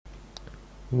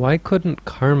Why couldn't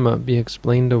karma be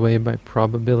explained away by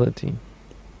probability?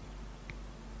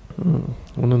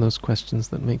 One of those questions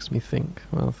that makes me think.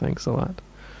 Well, thanks a lot.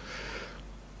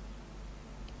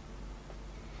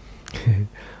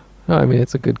 No, I mean,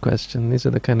 it's a good question. These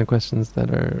are the kind of questions that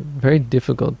are very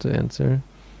difficult to answer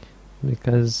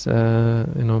because,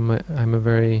 I'm a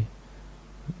very,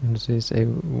 as they say,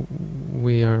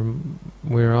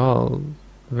 we're all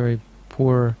very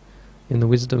poor in the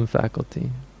wisdom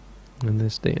faculty in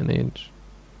this day and age.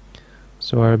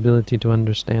 So our ability to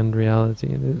understand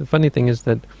reality. The funny thing is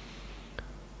that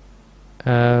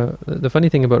the funny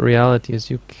thing about reality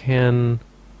is you can,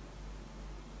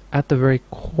 at the very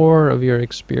core of your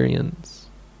experience,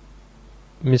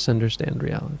 misunderstand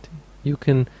reality. You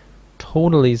can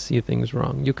totally see things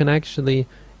wrong. You can actually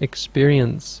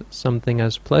experience something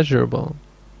as pleasurable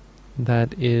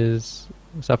that is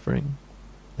suffering.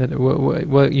 That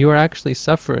what you are actually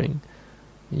suffering,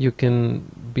 you can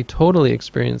be totally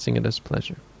experiencing it as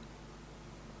pleasure.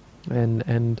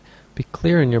 And be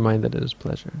clear in your mind that it is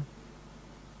pleasure.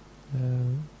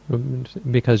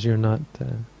 Because you're not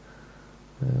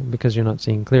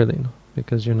seeing clearly, no?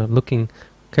 Because you're not looking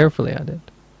carefully at it,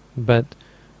 and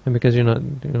because you're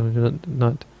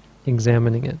not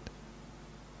examining it.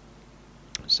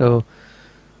 So,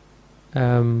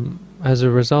 as a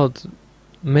result,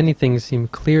 many things seem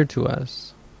clear to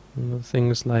us.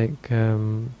 Things like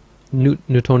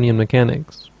Newtonian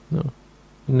mechanics,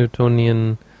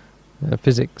 Newtonian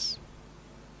physics,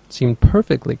 seemed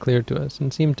perfectly clear to us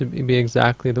and seemed to be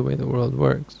exactly the way the world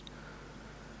works.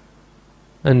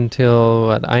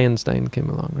 Until Einstein came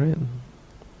along, right?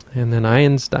 And then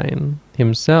Einstein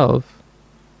himself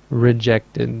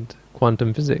rejected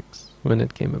quantum physics when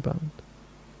it came about.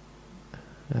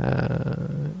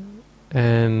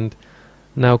 And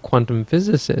now quantum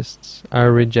physicists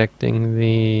are rejecting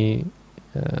the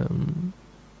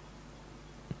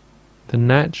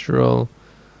natural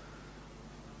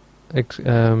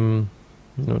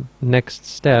next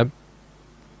step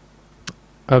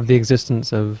of the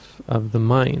existence of the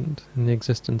mind and the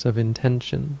existence of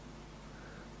intention.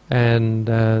 And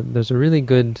there's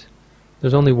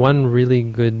only one really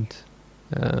good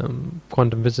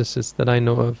quantum physicist that I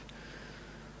know of,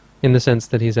 in the sense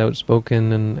that he's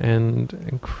outspoken and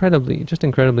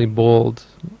incredibly bold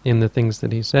in the things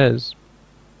that he says,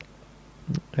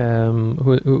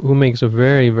 who makes a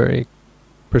very, very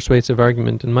persuasive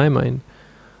argument in my mind.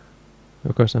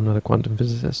 Of course, I'm not a quantum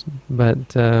physicist,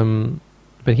 but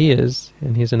he is,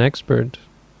 and he's an expert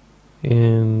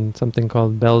in something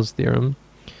called Bell's theorem.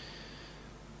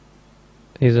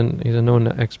 He's a known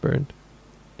expert,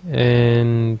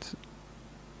 and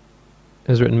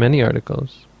has written many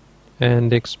articles,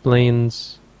 and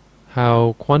explains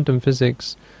how quantum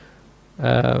physics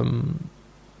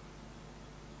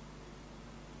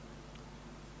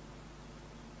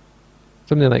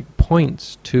something like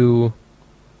points to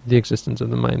the existence of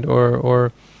the mind,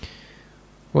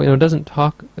 doesn't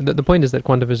talk. The point is that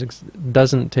quantum physics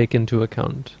doesn't take into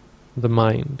account the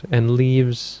mind and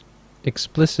leaves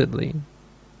explicitly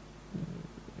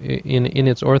in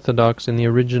its orthodox, in the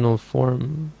original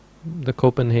form, the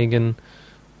Copenhagen,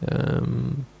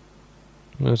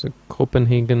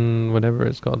 whatever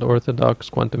it's called, orthodox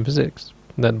quantum physics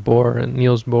that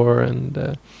Niels Bohr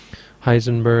and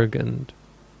Heisenberg and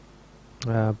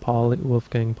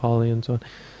Wolfgang Pauli and so on,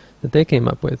 that they came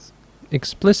up with,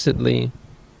 explicitly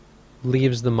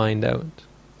leaves the mind out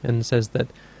and says that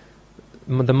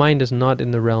the mind is not in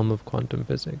the realm of quantum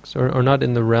physics, or not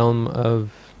in the realm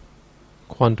of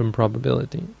quantum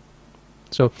probability.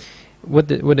 So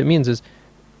what it means is,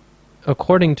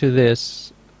 according to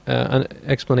this an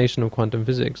explanation of quantum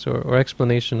physics, or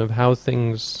explanation of how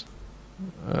things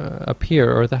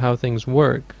appear, or how things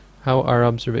work, how our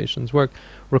observations work,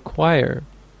 require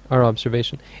our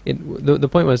observation. The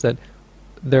point was that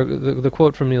the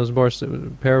quote from Niels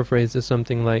Bohr, paraphrased, is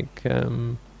something like,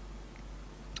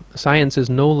 science is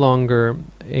no longer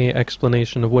an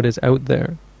explanation of what is out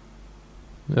there,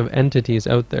 of entities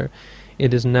out there.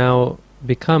 It has now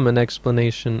become an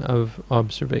explanation of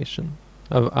observation,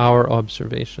 of our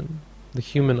observation, the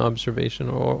human observation,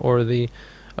 or the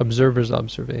observer's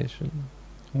observation,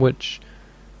 which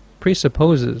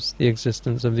presupposes the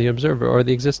existence of the observer, or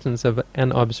the existence of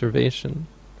an observation,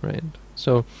 right?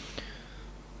 So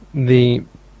the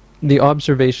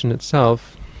observation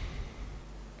itself,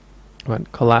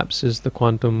 collapses the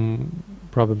quantum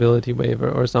probability wave,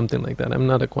 or something like that. I'm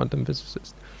not a quantum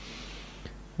physicist,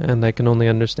 and I can only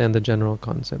understand the general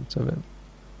concepts of it.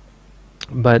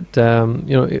 But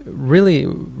really,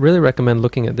 really recommend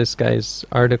looking at this guy's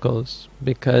articles,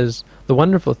 because the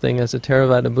wonderful thing as a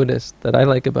Theravada Buddhist that I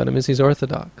like about him is he's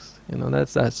orthodox.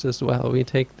 That's us as well.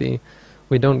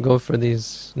 We don't go for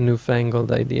these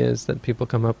newfangled ideas that people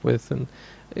come up with, and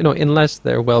unless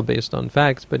they're well based on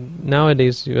facts. But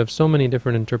nowadays you have so many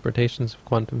different interpretations of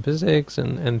quantum physics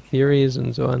and theories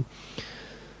and so on,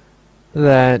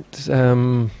 that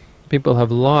people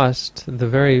have lost the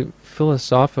very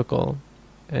philosophical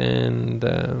and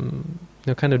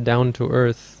kind of down to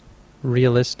earth,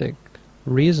 realistic,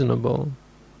 reasonable,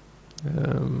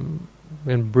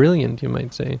 and brilliant, you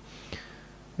might say,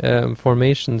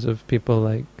 formations of people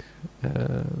like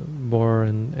Bohr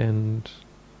and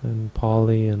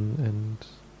Pauli and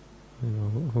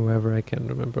whoever, I can't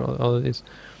remember, all of these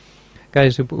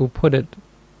guys who put it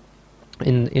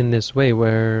in this way,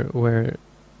 where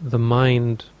the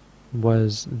mind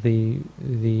was the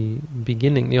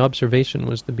beginning, the observation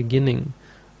was the beginning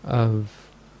of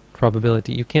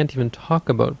probability. You can't even talk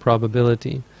about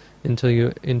probability until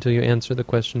you answer the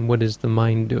question, what is the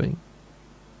mind doing?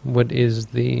 What is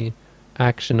the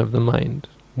action of the mind?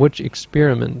 Which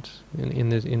experiment in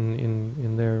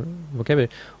their vocabulary?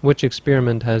 Which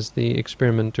experiment has the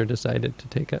experimenter decided to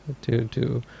take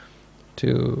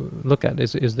to look at?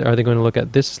 Are they going to look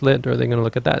at this slit, or are they going to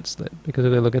look at that slit? Because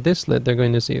if they look at this slit, they're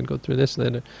going to see it go through this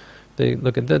slit. If they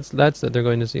look at that slit, they're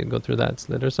going to see it go through that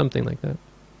slit, or something like that.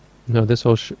 This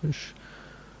whole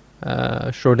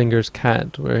Schrodinger's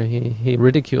cat, where he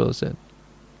ridicules it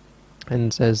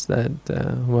and says that,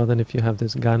 well, then if you have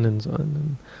this gun and so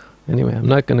on. Anyway, I'm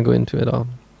not going to go into it all.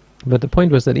 But the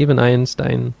point was that even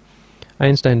Einstein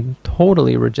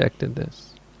totally rejected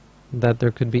this, that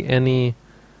there could be any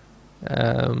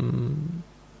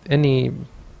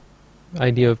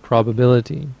idea of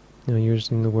probability,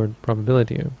 using the word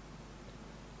probability here,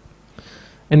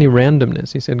 any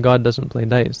randomness. He said God doesn't play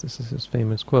dice. This is his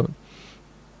famous quote.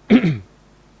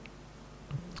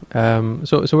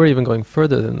 So we're even going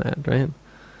further than that, right?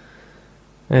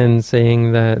 And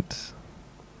saying that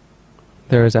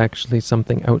there is actually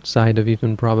something outside of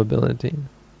even probability.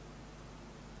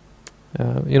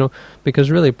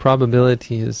 Because really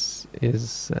probability is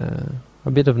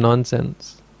a bit of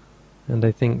nonsense, and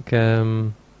I think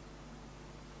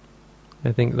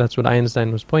that's what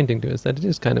Einstein was pointing to, is that it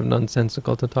is kind of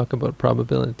nonsensical to talk about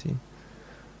probability.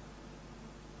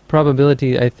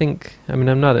 Probability,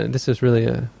 this is really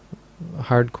a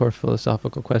hardcore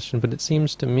philosophical question, but it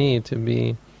seems to me to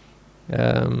be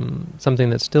something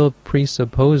that still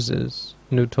presupposes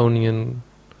Newtonian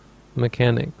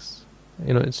mechanics.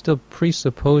 It still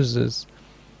presupposes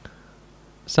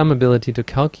some ability to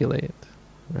calculate,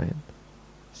 right?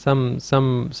 Some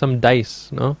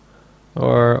dice, no?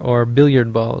 Or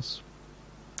billiard balls,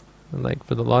 like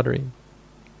for the lottery.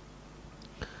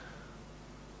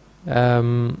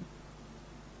 And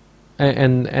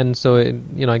so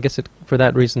I guess for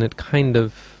that reason it kind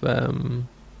of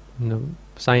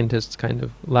scientists kind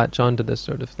of latch onto this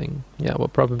sort of thing. Yeah, well,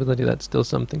 probability, that's still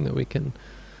something that we can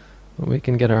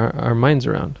get our minds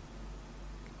around.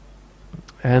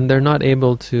 And they're not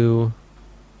able to,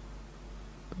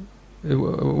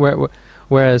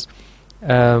 whereas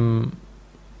the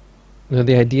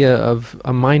idea of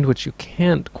a mind which you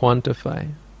can't quantify,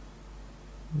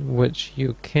 which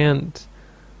you can't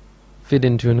fit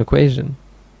into an equation,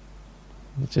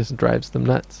 it just drives them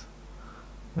nuts,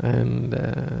 and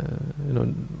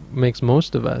makes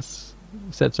most of us,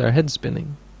 sets our heads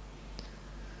spinning.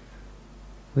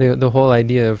 The whole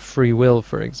idea of free will,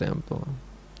 for example,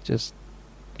 just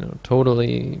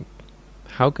totally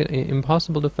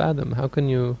impossible to fathom. How can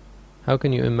you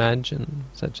imagine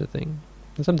such a thing?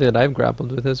 It's something that I've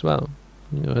grappled with as well,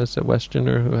 as a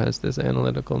Westerner who has this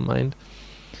analytical mind.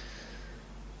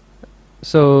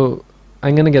 So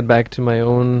I'm going to get back to my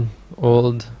own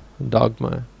old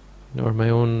dogma, or my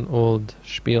own old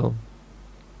spiel,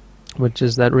 which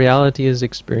is that reality is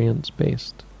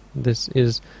experience-based. This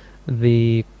is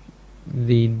the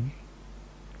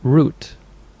root.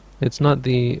 It's not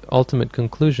the ultimate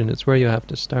conclusion, it's where you have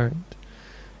to start.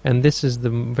 And this is the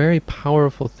very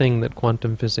powerful thing that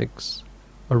quantum physics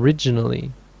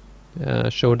originally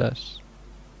showed us.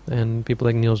 And people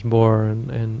like Niels Bohr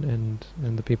and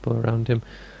the people around him,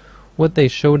 what they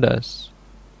showed us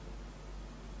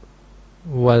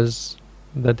was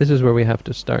that this is where we have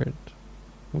to start.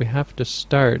 We have to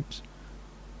start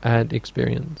at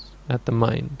experience, at the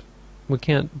mind. We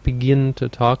can't begin to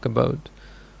talk about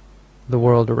the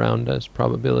world around us,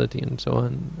 probability and so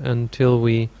on, until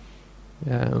we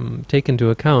take into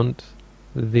account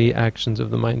the actions of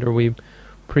the mind, or we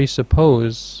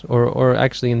presuppose, or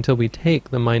actually until we take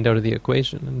the mind out of the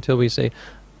equation, until we say,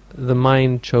 the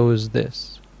mind chose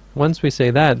this. Once we say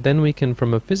that, then we can,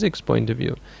 from a physics point of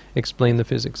view, explain the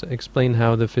physics, explain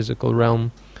how the physical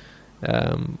realm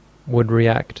would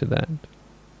react to that.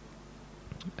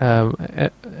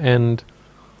 And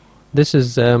this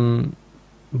is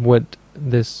what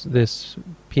this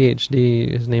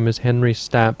PhD, his name is Henry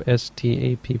Stapp,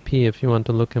 S-T-A-P-P, if you want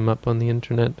to look him up on the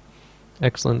internet.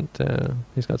 Excellent.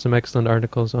 He's got some excellent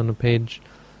articles on the page,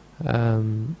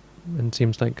 and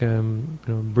seems like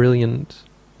brilliant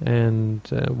and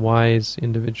wise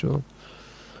individual.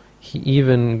 He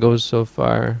even goes so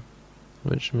far,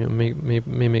 which may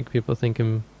make people think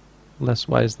him less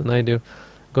wise than I do,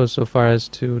 goes so far as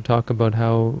to talk about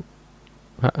how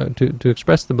to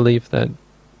express the belief that,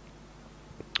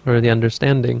 or the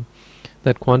understanding,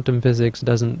 that quantum physics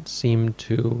doesn't seem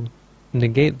to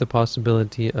negate the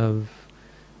possibility of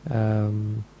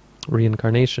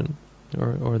reincarnation,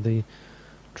 or the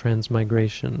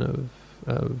transmigration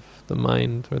of the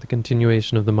mind, or the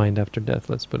continuation of the mind after death,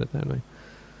 let's put it that way.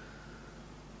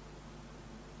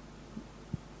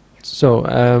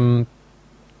 So,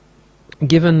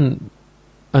 given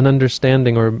an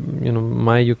understanding, or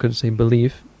you could say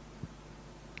belief,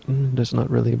 that's not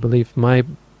really a belief, my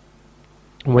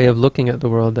way of looking at the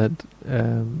world, that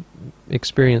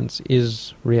experience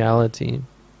is reality.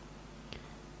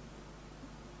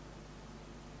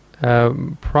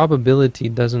 Probability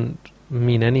doesn't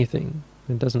mean anything.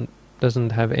 It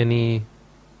doesn't have any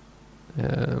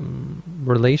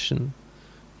relation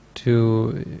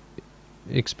to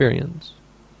experience.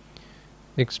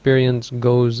 Experience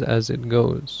goes as it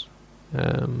goes.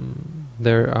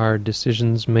 There are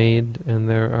decisions made, and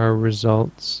there are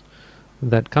results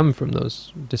that come from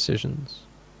those decisions.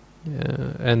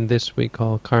 And this we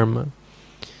call karma.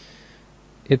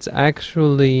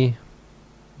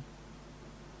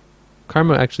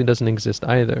 Karma actually doesn't exist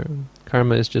either.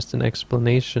 Karma is just an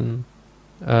explanation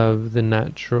of the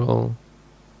natural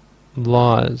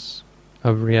laws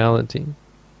of reality.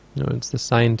 It's the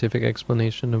scientific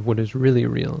explanation of what is really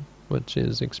real, which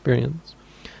is experience.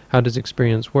 How does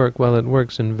experience work? Well, it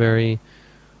works in very,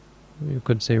 you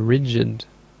could say, rigid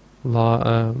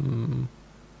law.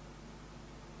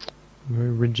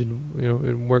 Very rigid.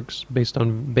 It works based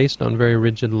on very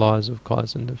rigid laws of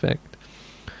cause and effect.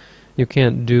 You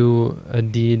can't do a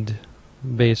deed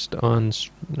based on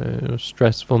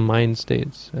stressful mind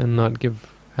states and not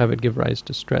have it give rise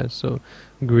to stress. So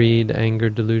greed, anger,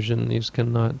 delusion, these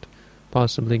cannot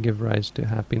possibly give rise to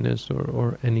happiness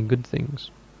or any good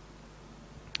things.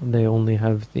 They only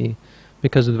have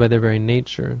because by their very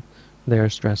nature, they are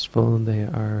stressful, they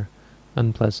are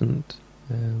unpleasant,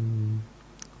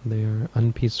 they are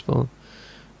unpeaceful,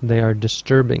 they are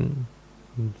disturbing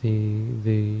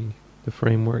the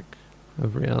framework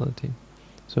of reality.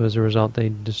 So as a result, they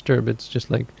disturb. It's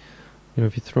just like,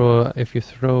 if you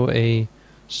throw a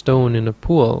stone in a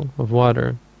pool of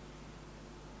water,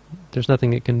 there's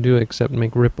nothing it can do except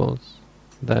make ripples.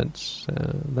 That's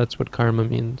what karma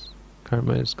means.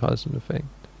 Karma is cause and effect.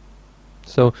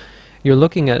 So you're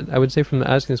looking at, I would say, from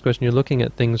asking this question, you're looking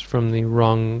at things from the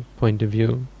wrong point of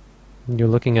view. You're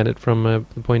looking at it from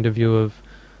the point of view of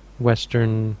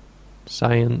Western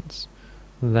science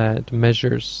that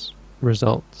measures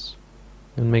results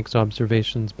and makes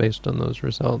observations based on those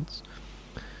results.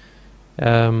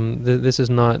 This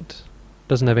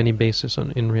doesn't have any basis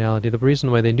in reality. The reason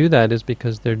why they do that is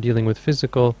because they're dealing with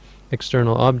physical,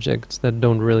 external objects that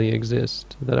don't really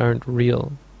exist, that aren't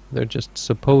real. They're just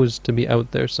supposed to be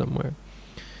out there somewhere.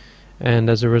 And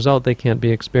as a result, they can't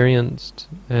be experienced,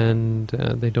 and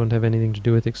they don't have anything to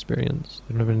do with experience.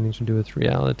 They don't have anything to do with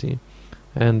reality.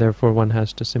 And therefore one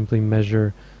has to simply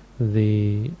measure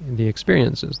the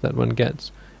experiences that one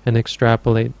gets and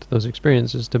extrapolate those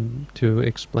experiences to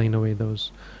explain away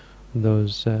those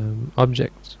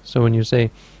objects. So when you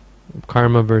say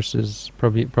karma versus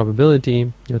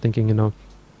probability, you're thinking,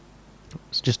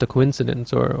 it's just a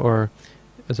coincidence, or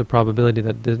as a probability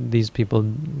that these people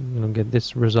get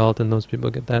this result and those people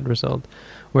get that result.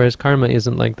 Whereas karma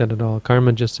isn't like that at all.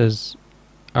 Karma just says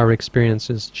our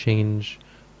experiences change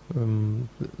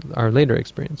our later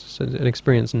experiences. So an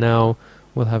experience now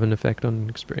will have an effect on an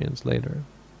experience later.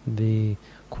 The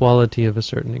quality of a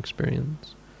certain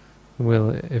experience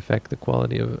will affect the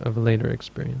quality of a later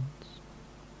experience.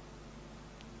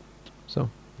 So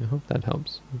I hope that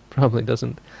helps. It probably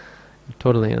doesn't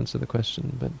totally answer the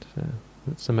question, but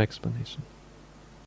it's some explanation.